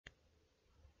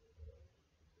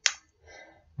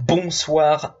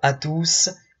Bonsoir à tous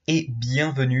et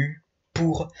bienvenue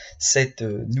pour cette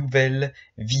nouvelle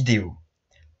vidéo.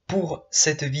 Pour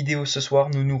cette vidéo ce soir,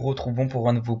 nous nous retrouvons pour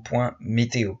un nouveau point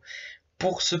météo.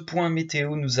 Pour ce point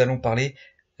météo, nous allons parler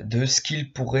de ce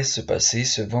qu'il pourrait se passer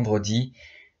ce vendredi,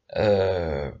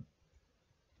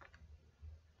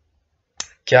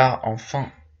 car en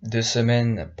fin de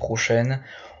semaine prochaine,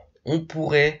 on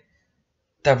pourrait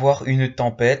avoir une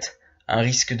tempête, un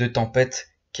risque de tempête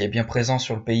qui est bien présent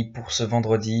sur le pays pour ce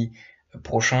vendredi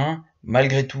prochain.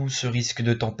 Malgré tout, ce risque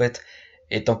de tempête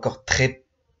est encore très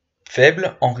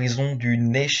faible en raison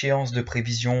d'une échéance de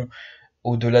prévision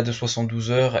au-delà de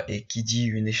 72 heures, et qui dit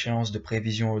une échéance de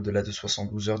prévision au-delà de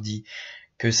 72 heures dit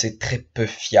que c'est très peu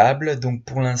fiable. Donc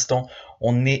pour l'instant,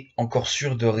 on n'est encore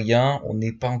sûr de rien, on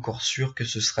n'est pas encore sûr que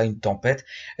ce sera une tempête.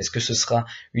 Est-ce que ce sera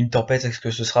une tempête? Est-ce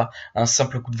que ce sera un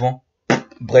simple coup de vent?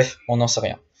 Bref, on n'en sait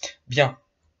rien. Bien,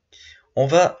 on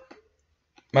va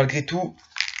malgré tout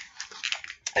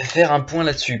faire un point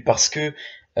là-dessus parce que,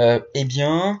 eh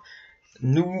bien,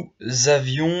 nous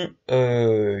avions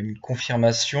une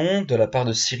confirmation de la part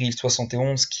de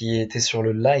Cyril71 qui était sur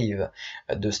le live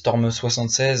de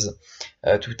Storm76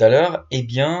 tout à l'heure. Eh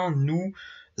bien, nous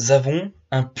avons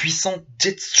un puissant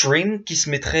jet stream qui se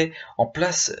mettrait en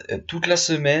place toute la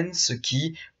semaine, ce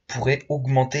qui pourrait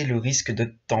augmenter le risque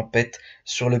de tempête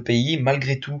sur le pays.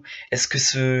 Malgré tout, est-ce que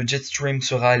ce jet stream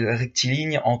sera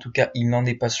rectiligne? En tout cas, il n'en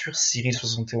est pas sûr.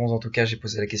 Cyril71, en tout cas, j'ai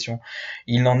posé la question,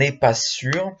 il n'en est pas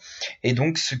sûr. Et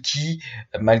donc, ce qui,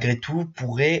 malgré tout,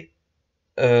 pourrait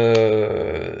eh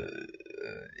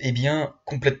bien,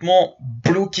 complètement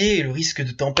bloquer le risque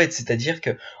de tempête. C'est-à-dire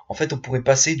que, en fait, on pourrait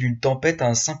passer d'une tempête à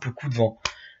un simple coup de vent.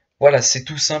 Voilà, c'est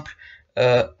tout simple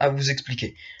à vous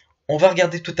expliquer. On va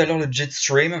regarder tout à l'heure le jet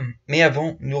stream, mais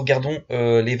avant, nous regardons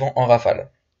les vents en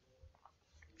rafale.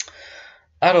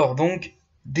 Alors, donc,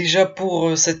 déjà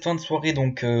pour cette fin de soirée,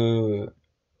 donc,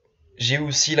 j'ai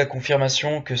aussi la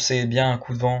confirmation que c'est bien un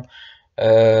coup de vent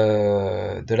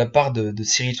de la part de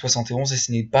Cyril71 et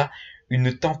ce n'est pas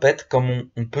une tempête comme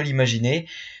on peut l'imaginer.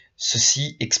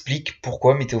 Ceci explique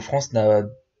pourquoi Météo France n'a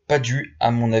pas dû,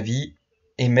 à mon avis,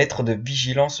 émettre de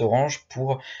vigilance orange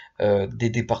pour des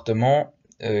départements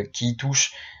qui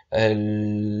touchent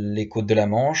les côtes de la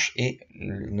Manche et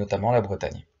notamment la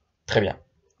Bretagne. Très bien,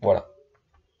 voilà.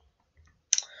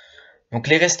 Donc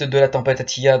les restes de la tempête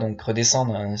Attilla donc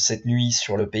redescendent cette nuit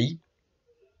sur le pays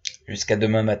jusqu'à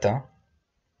demain matin.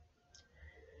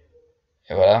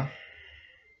 Et voilà.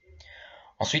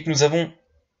 Ensuite, nous avons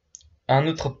un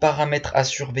autre paramètre à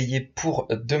surveiller pour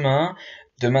demain.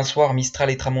 Demain soir, Mistral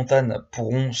et Tramontane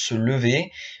pourront se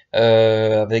lever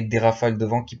avec des rafales de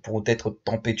vent qui pourront être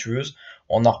tempétueuses.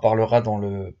 On en reparlera dans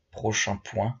le prochain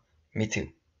point météo.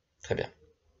 Très bien.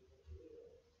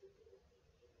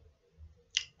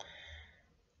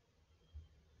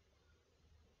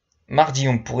 Mardi,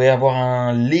 on pourrait avoir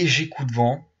un léger coup de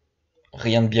vent.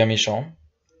 Rien de bien méchant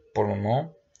pour le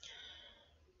moment.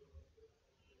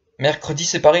 Mercredi,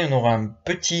 c'est pareil, on aura un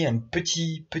petit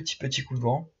coup de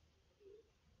vent.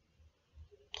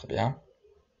 Très bien.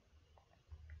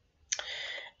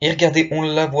 Et regardez, on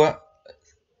la voit,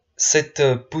 cette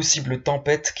possible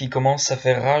tempête qui commence à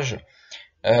faire rage.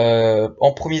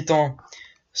 En premier temps,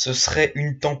 ce serait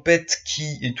une tempête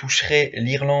qui toucherait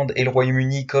l'Irlande et le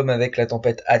Royaume-Uni, comme avec la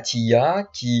tempête Attilla,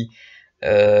 qui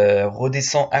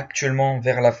redescend actuellement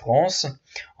vers la France,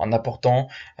 en apportant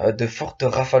de fortes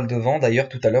rafales de vent. D'ailleurs,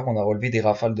 tout à l'heure, on a relevé des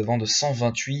rafales de vent de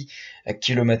 128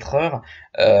 km/h.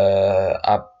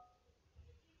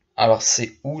 Alors,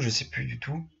 c'est où? Je sais plus du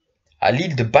tout. À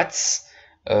l'île de Batz,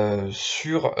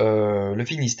 sur le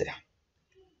Finistère.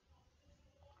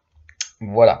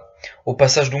 Voilà. Au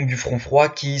passage donc du front froid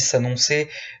qui s'annonçait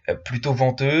plutôt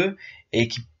venteux et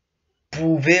qui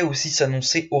pouvait aussi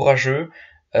s'annoncer orageux.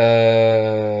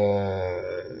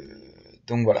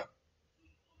 Donc voilà.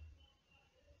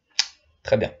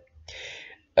 Très bien.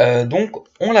 Donc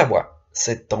on la voit,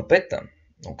 cette tempête,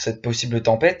 donc cette possible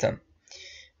tempête.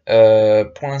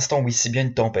 Pour l'instant, oui, c'est bien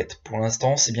une tempête. Pour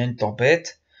l'instant, c'est bien une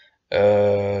tempête.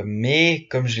 Mais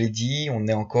comme je l'ai dit, on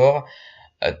est encore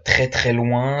très très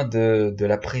loin de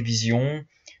la prévision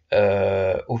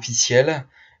officielle,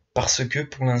 parce que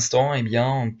pour l'instant, eh bien,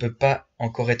 on ne peut pas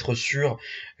encore être sûr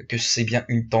que c'est bien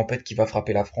une tempête qui va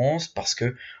frapper la France, parce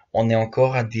que on est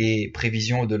encore à des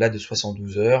prévisions au-delà de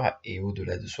 72 heures, et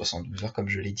au-delà de 72 heures, comme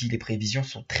je l'ai dit, les prévisions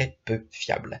sont très peu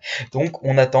fiables. Donc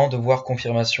on attend de voir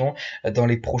confirmation dans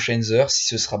les prochaines heures si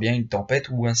ce sera bien une tempête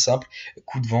ou un simple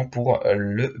coup de vent pour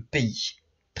le pays.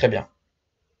 Très bien.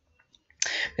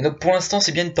 Et donc pour l'instant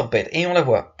c'est bien une tempête, et on la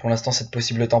voit. Pour l'instant cette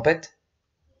possible tempête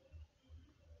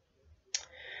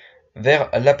vers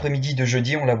l'après-midi de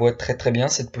jeudi, on la voit très très bien,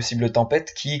 cette possible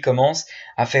tempête qui commence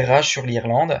à faire rage sur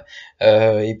l'Irlande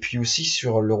et puis aussi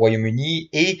sur le Royaume-Uni.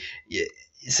 Et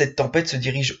cette tempête se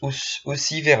dirige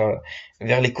aussi vers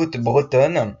les côtes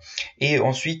bretonnes et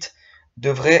ensuite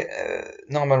devrait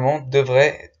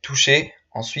toucher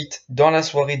ensuite dans la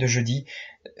soirée de jeudi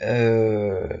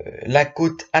la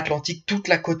côte atlantique, toute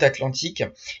la côte atlantique,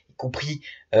 y compris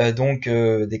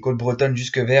des côtes bretonnes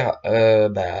jusque vers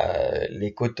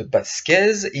les côtes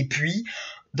basquaises. Et puis,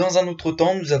 dans un autre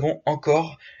temps, nous avons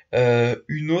encore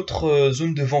une autre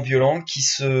zone de vent violent qui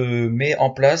se met en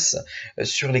place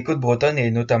sur les côtes bretonnes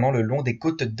et notamment le long des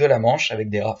côtes de la Manche avec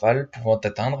des rafales pouvant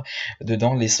atteindre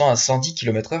dedans les 100 à 110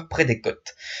 km/h près des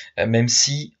côtes. Même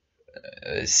si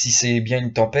c'est bien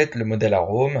une tempête, le modèle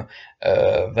arôme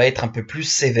va être un peu plus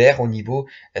sévère au niveau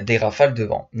des rafales de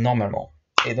vent, normalement.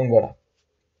 Et donc voilà.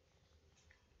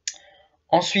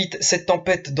 Ensuite, cette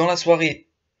tempête dans la soirée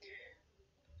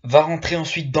va rentrer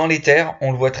ensuite dans les terres,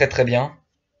 on le voit très très bien.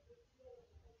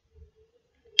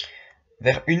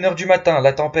 Vers 1h du matin,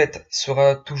 la tempête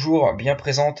sera toujours bien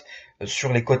présente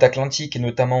sur les côtes atlantiques et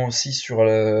notamment aussi sur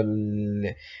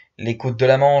les côtes de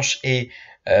la Manche et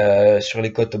sur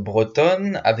les côtes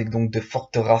bretonnes, avec donc de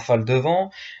fortes rafales de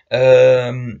vent.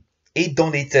 Et dans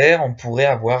les terres, on pourrait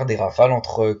avoir des rafales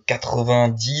entre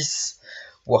 90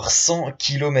 voire 100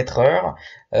 km/h.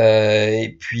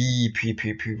 Et puis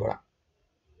voilà.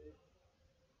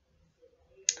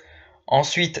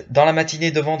 Ensuite, dans la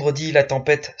matinée de vendredi, la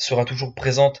tempête sera toujours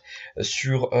présente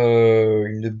sur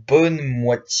une bonne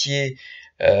moitié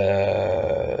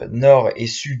nord et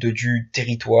sud du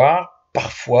territoire.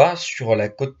 Parfois, sur la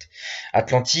côte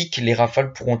atlantique, les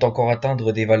rafales pourront encore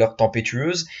atteindre des valeurs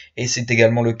tempétueuses, et c'est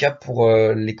également le cas pour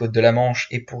les côtes de la Manche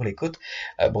et pour les côtes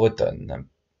bretonnes.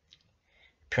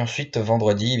 Puis ensuite,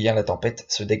 vendredi, eh bien, la tempête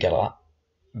se décalera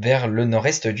vers le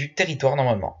nord-est du territoire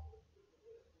normalement.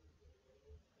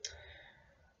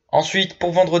 Ensuite,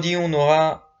 pour vendredi, on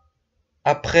aura,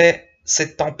 après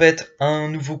cette tempête, un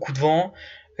nouveau coup de vent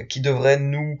qui devrait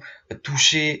nous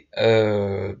toucher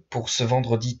pour ce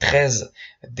vendredi 13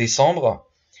 décembre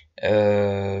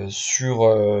sur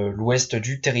l'ouest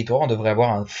du territoire. On devrait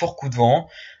avoir un fort coup de vent.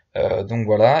 Donc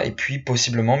voilà, et puis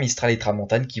possiblement Mistral et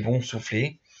Tramontane qui vont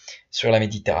souffler sur la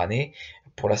Méditerranée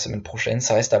pour la semaine prochaine,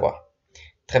 ça reste à voir.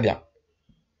 Très bien.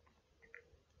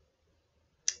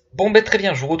 Bon, ben très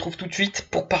bien, je vous retrouve tout de suite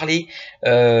pour parler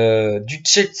du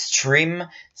jet stream,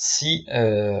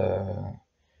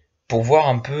 pour voir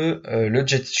un peu le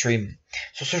jet stream.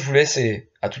 Sur ce, je vous laisse et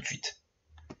à tout de suite.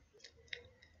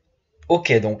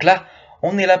 Ok, donc là,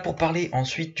 on est là pour parler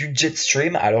ensuite du jet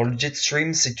stream. Alors le jet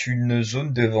stream, c'est une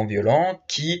zone de vent violent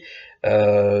qui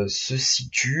se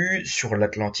situe sur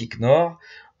l'Atlantique Nord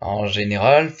en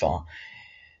général. Enfin,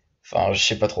 je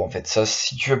sais pas trop en fait. Ça se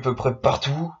situe à peu près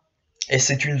partout. Et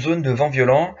c'est une zone de vent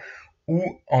violent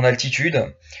ou en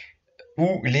altitude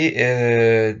où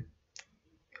les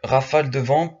rafales de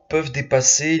vent peuvent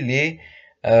dépasser les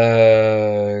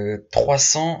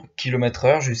 300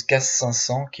 km/h jusqu'à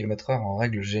 500 km/h en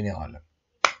règle générale.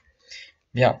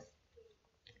 Bien.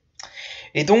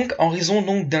 Et donc, en raison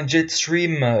donc d'un jet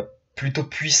stream plutôt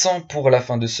puissant pour la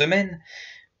fin de semaine,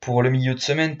 pour le milieu de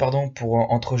semaine, pardon, pour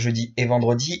entre jeudi et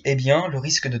vendredi, eh bien, le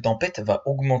risque de tempête va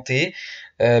augmenter.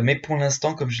 Mais pour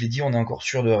l'instant, comme je l'ai dit, on est encore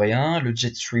sûr de rien. Le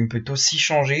jet stream peut aussi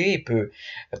changer et peut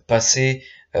passer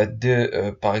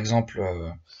par exemple,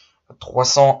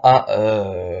 300 à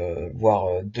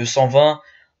voire 220,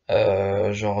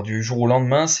 genre du jour au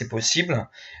lendemain, c'est possible.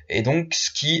 Et donc, ce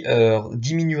qui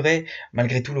diminuerait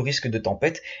malgré tout le risque de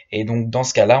tempête. Et donc, dans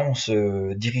ce cas-là, on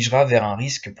se dirigera vers un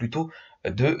risque plutôt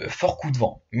de forts coups de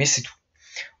vent, mais c'est tout.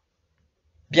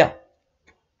 Bien.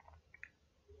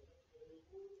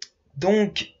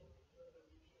 Donc,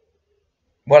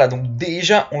 voilà, donc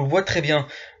déjà, on le voit très bien,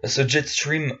 ce jet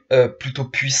stream plutôt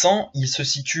puissant, il se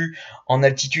situe en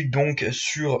altitude donc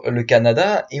sur le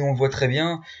Canada, et on voit très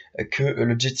bien que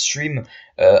le jet stream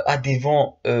a des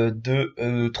vents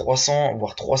de 300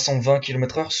 voire 320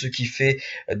 km/h, ce qui fait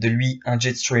de lui un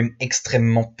jet stream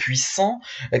extrêmement puissant,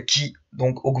 qui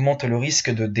donc augmente le risque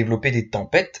de développer des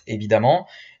tempêtes, évidemment,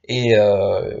 et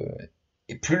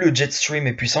plus le jet stream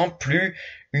est puissant, plus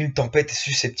une tempête est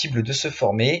susceptible de se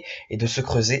former et de se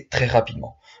creuser très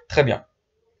rapidement. Très bien.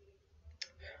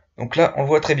 Donc là, on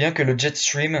voit très bien que le jet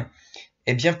stream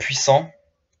est bien puissant.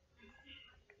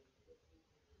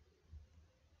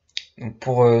 Donc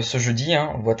pour ce jeudi,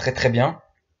 hein, on le voit très très bien.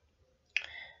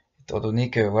 Étant donné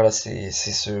que voilà, c'est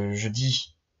ce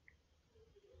jeudi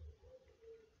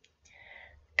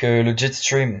que le jet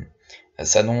stream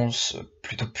s'annonce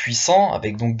plutôt puissant,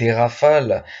 avec donc des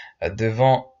rafales de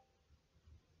vent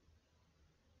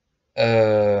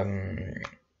euh,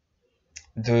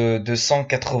 de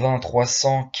 180 à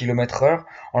 300 km/h.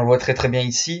 On le voit très très bien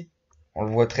ici. On le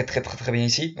voit très bien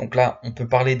ici. Donc là, on peut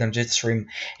parler d'un jet stream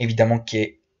évidemment qui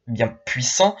est bien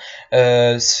puissant,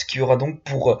 ce qui aura donc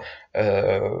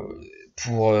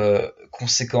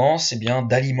conséquence, eh bien,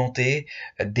 d'alimenter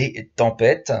des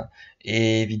tempêtes.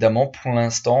 Et évidemment, pour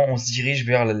l'instant, on se dirige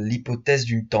vers l'hypothèse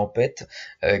d'une tempête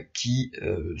qui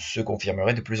se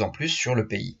confirmerait de plus en plus sur le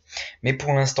pays. Mais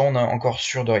pour l'instant, on n'est encore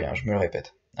sûr de rien, je me le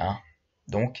répète. Hein.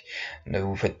 Donc, ne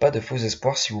vous faites pas de faux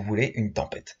espoirs si vous voulez une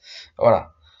tempête.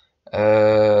 Voilà.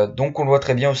 Donc, on le voit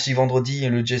très bien aussi vendredi,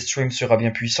 le jet stream sera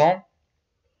bien puissant.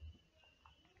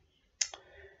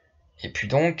 Et puis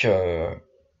donc,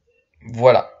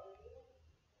 voilà.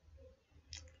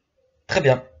 Très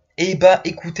bien. Et bah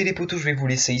écoutez les potos, je vais vous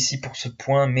laisser ici pour ce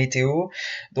point météo.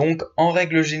 Donc en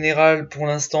règle générale, pour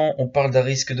l'instant, on parle d'un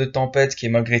risque de tempête qui est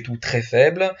malgré tout très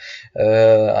faible,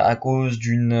 à cause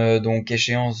d'une donc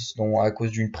échéance, donc à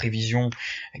cause d'une prévision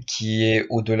qui est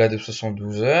au-delà de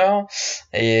 72 heures,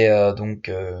 et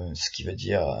ce qui veut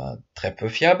dire très peu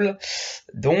fiable.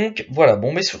 Donc voilà,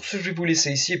 bon mais sur ce je vais vous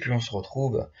laisser ici et puis on se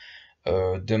retrouve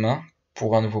demain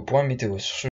pour un nouveau point météo. Sur ce,